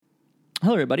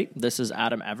Hello, everybody. This is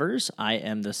Adam Evers. I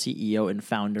am the CEO and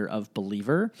founder of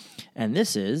Believer, and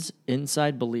this is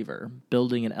Inside Believer,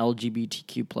 building an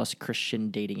LGBTQ plus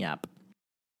Christian dating app.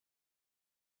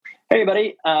 Hey,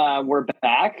 everybody. We're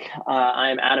back.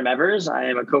 I'm Adam Evers. I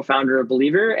am a co-founder of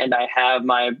Believer, and I have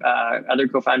my other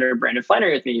co-founder, Brandon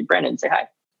Flannery, with me. Brandon, say hi.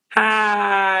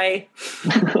 Hi.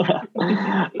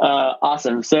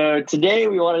 Awesome. So today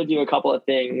we want to do a couple of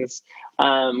things.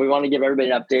 We want to give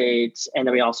everybody an update, and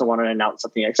then we also want to announce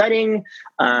something exciting.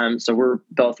 So we're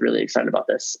both really excited about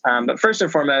this. But first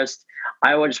and foremost,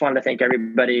 I just wanted to thank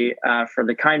everybody for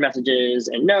the kind messages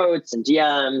and notes and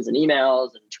DMs and emails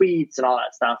and tweets and all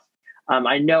that stuff.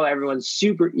 I know everyone's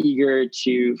super eager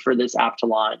for this app to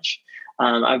launch.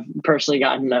 I've personally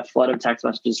gotten a flood of text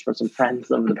messages from some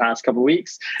friends over the past couple of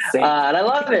weeks, and I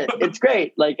love it. It's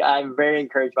great. I'm very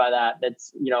encouraged by that.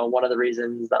 It's one of the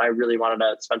reasons that I really wanted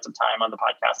to spend some time on the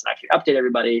podcast and actually update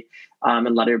everybody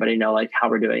and let everybody know how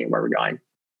we're doing and where we're going.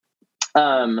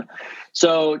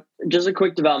 So just a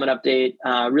quick development update,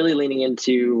 really leaning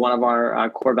into one of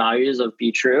our core values of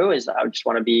be true is I just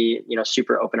want to be,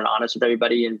 super open and honest with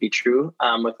everybody and be true,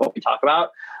 with what we talk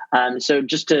about. So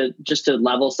just to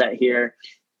level set here,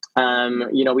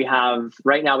 we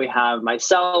have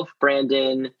myself,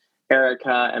 Brandon,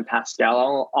 Erica, and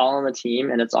Pascal all on the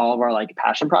team, and it's all of our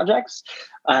passion projects,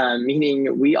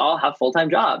 meaning we all have full-time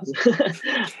jobs.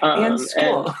 And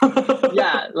school.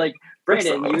 And,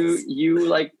 Brandon,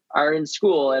 you are in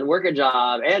school and work a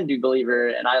job and do Believer,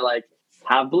 and I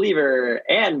have Believer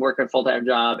and work a full-time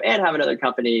job and have another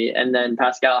company. And then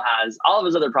Pascal has all of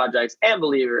his other projects and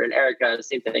Believer, and Erica,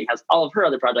 same thing, has all of her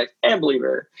other projects and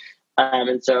Believer.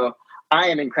 And so I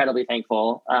am incredibly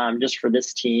thankful just for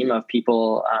this team of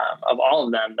people, of all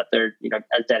of them, that they're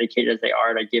as dedicated as they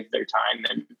are to give their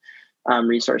time and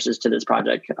resources to this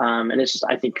project. And it's just,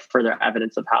 I think, further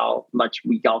evidence of how much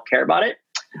we all care about it.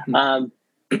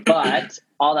 But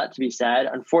all that to be said,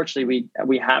 unfortunately,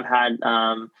 we have had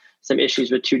some issues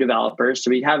with two developers.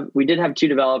 So we did have two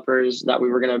developers that we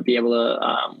were going to be able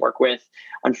to work with.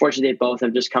 Unfortunately, they both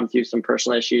have just come through some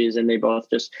personal issues, and they both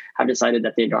just have decided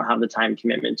that they don't have the time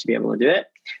commitment to be able to do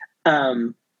it.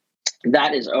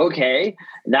 That is okay.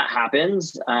 That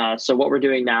happens. So what we're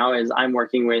doing now is I'm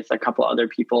working with a couple other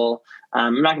people.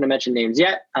 I'm not going to mention names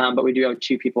yet, but we do have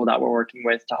two people that we're working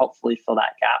with to hopefully fill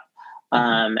that gap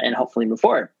and hopefully move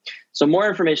forward. So more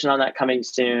information on that coming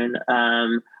soon.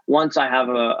 Once I have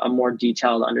a more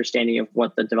detailed understanding of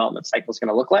what the development cycle is going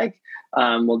to look like,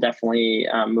 we'll definitely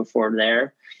move forward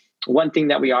there. One thing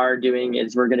that we are doing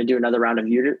is we're going to do another round of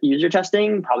user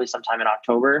testing, probably sometime in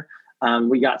October.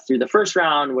 We got through the first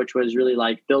round, which was really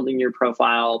building your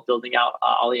profile, building out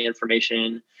all the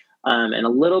information, and a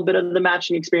little bit of the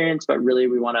matching experience, but really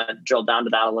we want to drill down to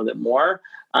that a little bit more.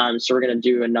 So we're going to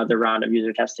do another round of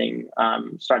user testing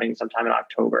starting sometime in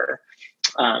October.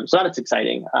 So that's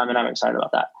exciting, and I'm excited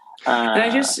about that.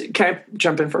 Can I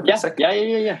jump in for a second?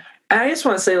 Yeah. And I just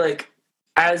want to say,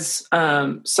 as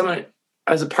someone,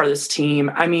 as a part of this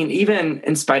team, I mean, even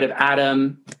in spite of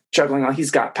Adam juggling, he's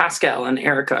got Pascal and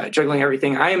Erica juggling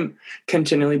everything, I am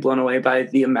continually blown away by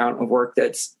the amount of work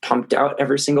that's pumped out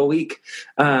every single week.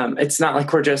 It's not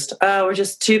like we're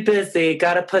just too busy,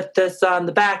 got to put this on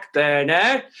the back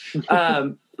burner.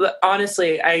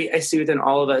 Honestly, I see within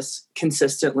all of us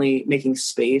consistently making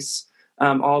space,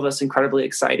 all of us incredibly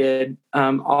excited,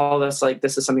 all of us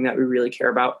this is something that we really care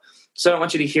about. So I don't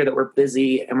want you to hear that we're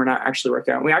busy and we're not actually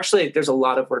working on it. There's a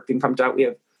lot of work being pumped out. We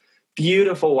have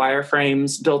beautiful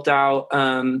wireframes built out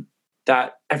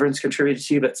that everyone's contributed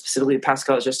to, but specifically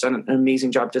Pascal has just done an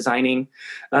amazing job designing.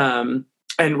 And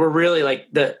we're really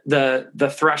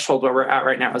the threshold where we're at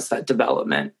right now is that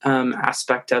development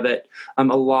aspect of it. A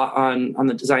lot on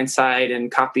the design side and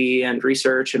copy and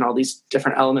research and all these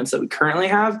different elements that we currently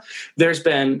have. There's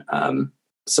been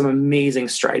some amazing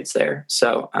strides there.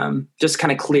 So just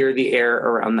kind of clear the air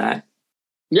around that.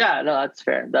 Yeah, no, that's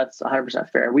fair. That's 100%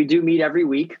 fair. We do meet every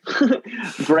week.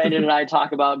 Brandon and I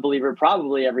talk about Believer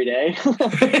probably every day.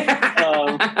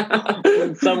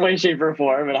 In some way, shape, or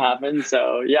form, it happens.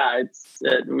 So yeah,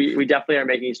 we definitely are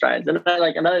making strides. And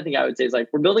another thing I would say is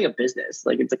we're building a business,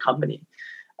 it's a company.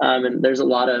 And there's a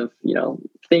lot of,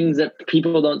 things that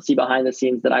people don't see behind the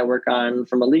scenes that I work on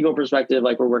from a legal perspective.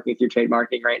 We're working through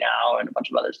trademarking right now and a bunch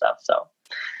of other stuff. So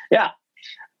yeah.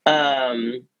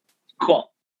 Cool.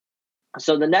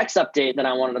 So the next update that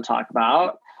I wanted to talk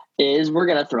about is we're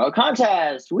going to throw a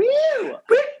contest. Woo!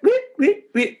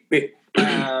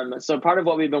 So part of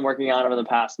what we've been working on over the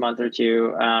past month or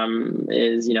two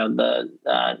is,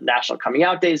 the National Coming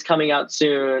Out Day is coming out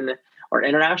soon, or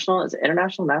international. Is it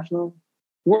international, national?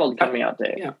 World Coming Out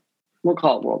Day. Yeah. we'll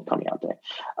call it World Coming Out Day.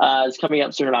 It's coming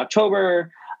up soon in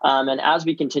October. And as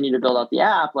we continue to build out the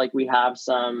app, like we have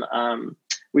some,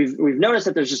 we've noticed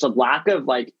that there's just a lack of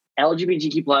like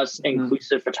LGBTQ plus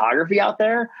inclusive photography out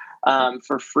there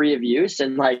for free of use.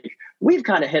 And like, we've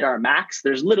kind of hit our max.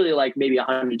 There's literally like maybe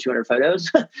 100, 200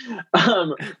 photos.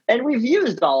 And we've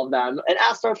used all of them and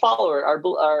asked our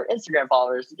Instagram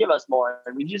followers to give us more.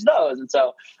 And we've used those. And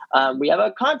so we have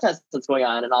a contest that's going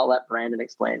on, and I'll let Brandon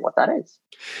explain what that is.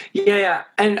 Yeah.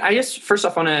 And I guess first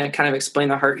off, I want to kind of explain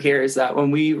the heart here is that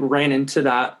when we ran into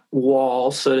that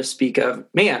wall, so to speak, of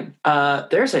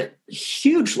there's a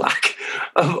huge lack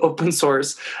of open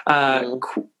source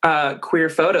queer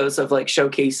photos of like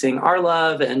showcasing our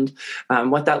love and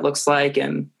what that looks like.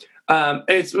 And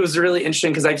it was really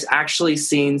interesting because I've actually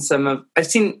seen some of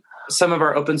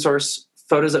our open source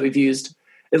photos that we've used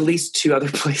at least 2 other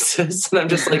places. And I'm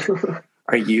just like,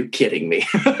 are you kidding me?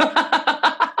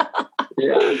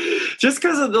 Yeah. Just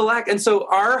because of the lack. And so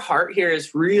our heart here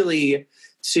is really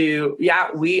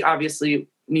we obviously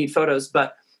need photos,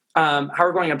 but how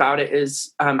we're going about it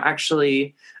is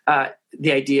actually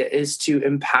the idea is to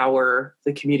empower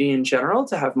the community in general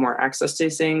to have more access to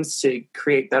these things, to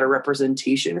create better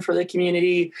representation for the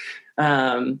community,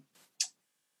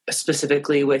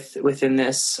 specifically within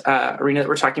this arena that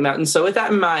we're talking about. And so with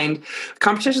that in mind,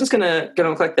 competition is going to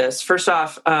look like this. First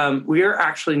off, we are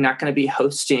actually not going to be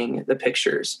hosting the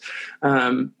pictures.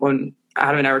 When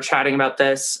Adam and I were chatting about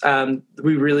this,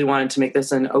 we really wanted to make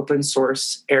this an open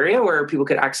source area where people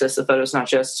could access the photos, not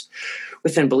just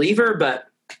within Believer, but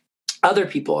other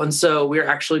people. And so we're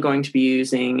actually going to be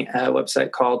using a website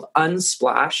called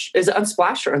Unsplash. Is it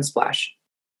Unsplash or Unsplash?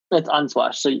 It's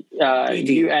Unsplash. So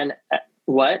UN...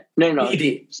 What? No.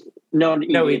 ED. No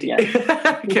ED.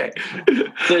 Yeah. Okay.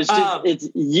 So it's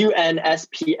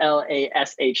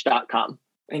unsplash.com.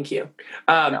 Thank you.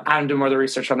 I'm doing more of the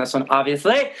research on this one,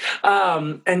 obviously.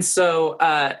 And so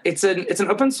it's an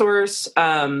open source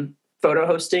photo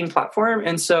hosting platform.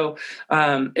 And so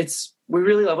we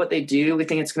really love what they do. We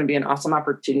think it's going to be an awesome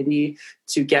opportunity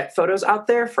to get photos out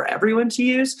there for everyone to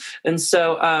use. And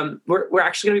so we're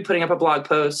actually going to be putting up a blog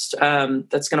post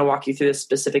that's going to walk you through the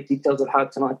specific details of how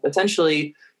it's going to look.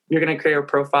 Potentially, you're going to create a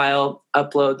profile,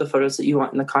 upload the photos that you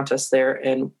want in the contest there,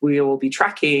 and we will be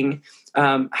tracking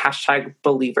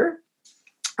 #Believer.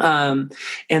 And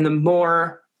the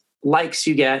more likes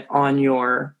you get on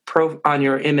your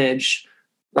image,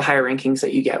 the higher rankings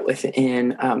that you get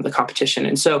within the competition.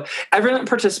 And so everyone that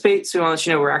participates, we want to let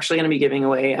you know we're actually going to be giving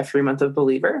away a free month of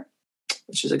Believer,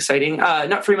 which is exciting.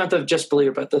 Not free month of just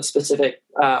Believer, but the specific,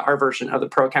 our version of the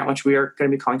pro account, which we are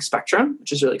going to be calling Spectrum,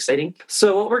 which is really exciting.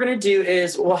 So what we're going to do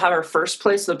is we'll have our first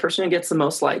place, the person who gets the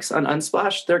most likes on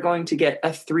Unsplash, they're going to get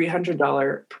a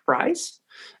 $300 prize.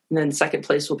 And then second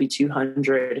place will be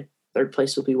 $200. Third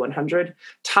place will be $100.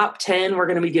 Top 10, we're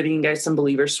going to be giving you guys some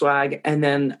Believer swag. And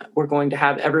then we're going to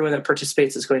have everyone that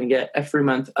participates is going to get a free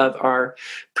month of our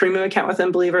premium account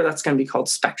within Believer. That's going to be called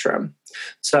Spectrum.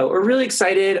 So we're really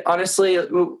excited. Honestly,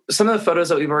 some of the photos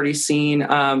that we've already seen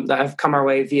that have come our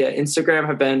way via Instagram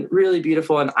have been really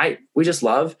beautiful. And we just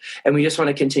love, and we just want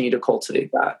to continue to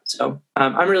cultivate that. So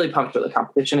I'm really pumped for the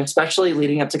competition, especially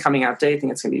leading up to Coming Out Day. I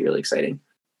think it's going to be really exciting.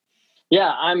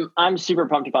 Yeah, I'm super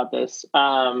pumped about this.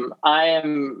 I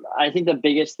think the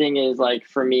biggest thing is like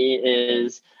for me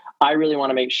is I really want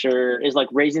to make sure is like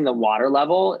raising the water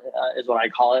level is what I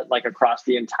call it, like across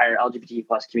the entire LGBT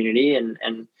plus community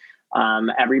and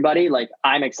everybody. Like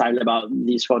I'm excited about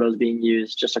these photos being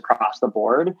used just across the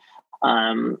board.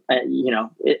 I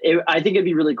think it'd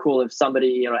be really cool if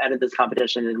somebody, entered this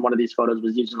competition and one of these photos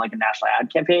was used in like a national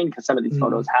ad campaign, because some of these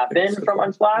photos have been from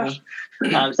Unsplash.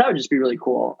 Yeah. So that would just be really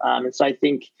cool. And so I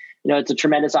think, it's a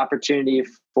tremendous opportunity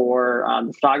for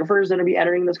the photographers that will be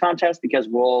entering this contest, because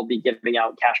we'll be giving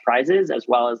out cash prizes as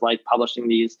well as like publishing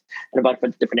these in a bunch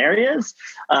of different areas,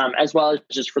 as well as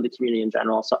just for the community in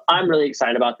general. So I'm really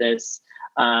excited about this.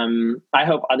 I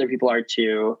hope other people are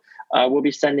too. We'll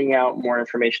be sending out more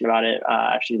information about it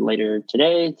actually later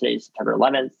today. Today's September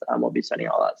 11th. We'll be sending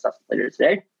all that stuff later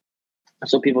today,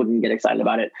 so people can get excited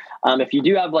about it. If you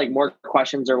do have like more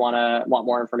questions or want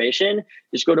more information,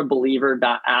 just go to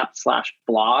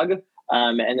believer.app/blog.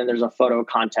 And then there's a photo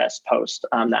contest post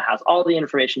that has all the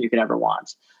information you could ever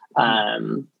want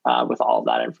with all of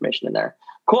that information in there.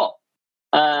 Cool.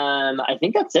 I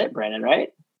think that's it, Brandon,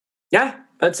 right? Yeah,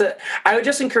 that's it. I would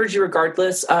just encourage you,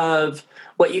 regardless of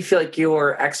what you feel like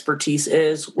your expertise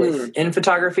is within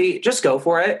photography, just go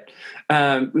for it.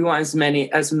 We want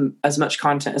as much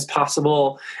content as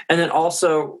possible. And then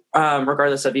also,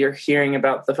 regardless of you're hearing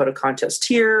about the photo contest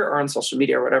here or on social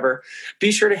media or whatever,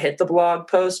 be sure to hit the blog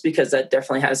post, because that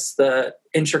definitely has the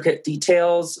intricate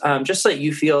details, just so that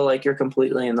you feel like you're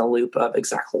completely in the loop of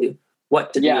exactly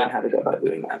what to do and how to go about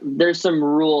doing that. There's some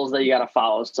rules that you got to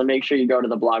follow, so make sure you go to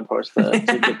the blog post to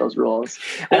get those rules.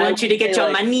 I want you to get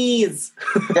your monies.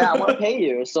 Yeah, I want to pay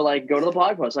you, so like go to the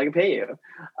blog post so I can pay you.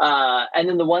 And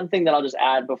then the one thing that I'll just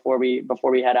add before we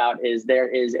head out is there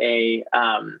is a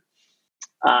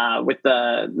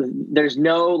there's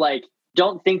no like,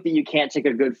 don't think that you can't take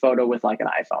a good photo with like an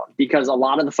iPhone, because a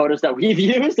lot of the photos that we've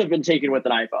used have been taken with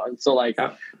an iPhone. So like,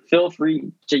 feel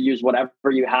free to use whatever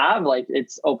you have. Like,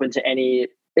 it's open to any,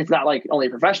 it's not like only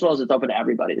professionals, it's open to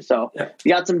everybody. So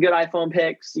you got some good iPhone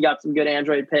pics, you got some good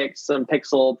Android pics, some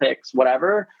Pixel pics,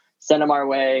 whatever, send them our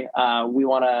way. We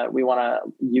want to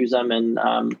use them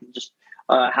and just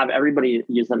have everybody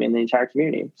use them in the entire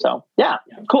community. So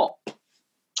cool.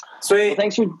 Sweet.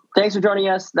 Well, thanks for joining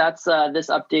us. That's this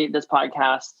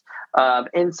podcast of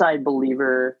Inside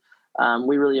Believer.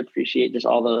 We really appreciate just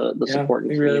all the support.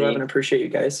 We really love and appreciate you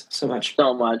guys so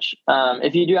much.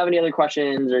 If you do have any other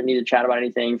questions or need to chat about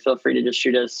anything, feel free to just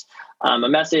shoot us a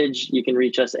message. You can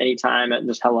reach us anytime at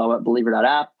just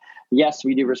hello@believer.app. Yes,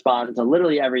 we do respond to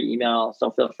literally every email,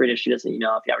 so feel free to shoot us an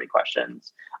email if you have any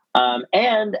questions.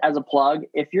 And as a plug,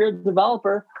 if you're a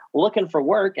developer looking for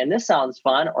work and this sounds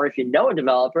fun, or if you know a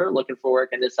developer looking for work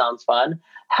and this sounds fun,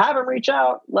 have them reach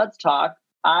out. Let's talk.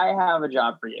 I have a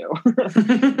job for you.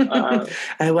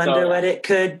 I wonder what it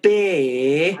could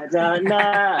be. I don't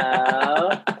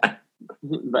know.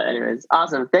 But anyways,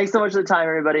 awesome. Thanks so much for the time,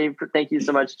 everybody. Thank you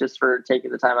so much just for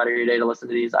taking the time out of your day to listen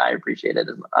to these. I appreciate it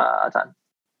a ton.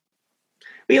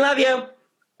 We love you.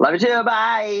 Love you too.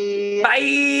 Bye.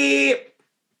 Bye.